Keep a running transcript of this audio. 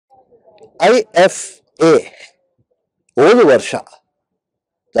IFA ಹೋದ ವರ್ಷ,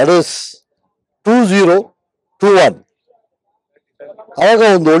 that is 2021, ಆವಾಗ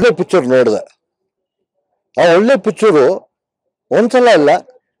ಒಂದು ಒಳ್ಳೆ ಪಿಕ್ಚರ್ ನೋಡಿದೆ. ಆ ಒಳ್ಳೆ ಪಿಕ್ಚರು ಒಂದ್ಸಲ ಅಲ್ಲ,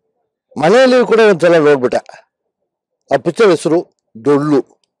 ಮನೆಯಲ್ಲಿ ಕೂಡ ಒಂದ್ಸಲ ನೋಡ್ಬಿಟ್ಟೆ. ಆ ಪಿಕ್ಚರ್ ಹೆಸರು ಡೊಳ್ಳು.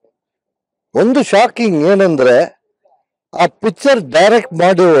 ಒಂದು ಶಾಕಿಂಗ್ ಏನಂದ್ರೆ, ಆ ಪಿಕ್ಚರ್ ಡೈರೆಕ್ಟ್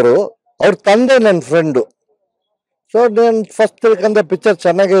ಮಾಡಿದವರು ಅವ್ರ ತಂದೆ ನನ್ನ ಫ್ರೆಂಡು. ಸೊ ನಾನು ಫಸ್ಟ್ ತಿಳ್ಕೊಂಡೆ ಪಿಕ್ಚರ್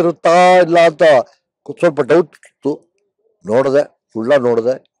ಚೆನ್ನಾಗೇ ಇರುತ್ತಾ ಇಲ್ಲ ಅಂತ ಸ್ವಲ್ಪ ಡೌಟ್ ಇತ್ತು. ನೋಡಿದೆ,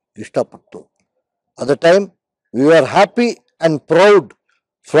 ನೋಡಿದೆ, ಇಷ್ಟಪಟ್ಟು. At the time we are happy and proud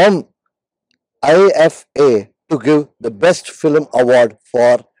from IFA to give the best film award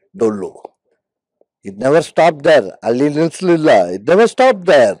for Dollu. It never stopped there. Ali ನಿಲ್ಸಲಿಲ್ಲ. It never stopped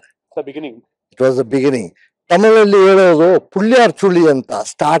there. The beginning. It was the beginning. ತಮಿಳಲ್ಲಿ ಹೇಳೋದು ಪುಳ್ಯಾರ್ ಚುಳಿ ಅಂತ,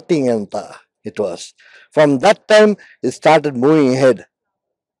 starting ಅಂತ it was. From that time, it started moving ahead.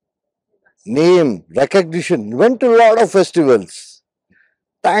 Name, recognition, went to a lot of festivals.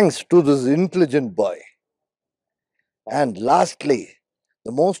 Thanks to this intelligent boy. And lastly,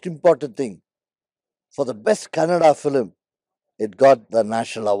 the most important thing, for the best Kannada film, it got the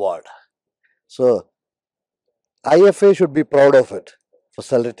national award. So, IFA should be proud of it for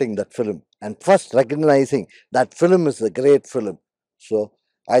selecting that film and first recognizing that film is a great film. So,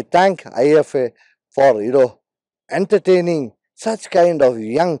 I thank IFA for, entertaining such kind of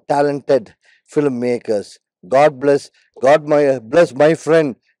young, talented filmmakers. God bless, bless my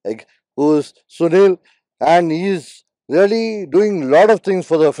friend, who is Sunil, and he is really doing a lot of things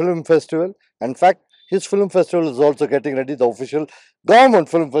for the film festival. In fact, his film festival is also getting ready. The official government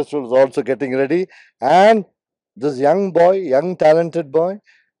film festival is also getting ready. And this young boy, young talented boy,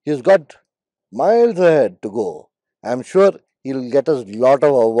 he's got miles ahead to go. I'm sure he'll get us a lot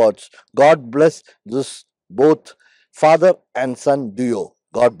of awards. God bless this both father and son duo.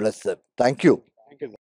 God bless them. Thank you.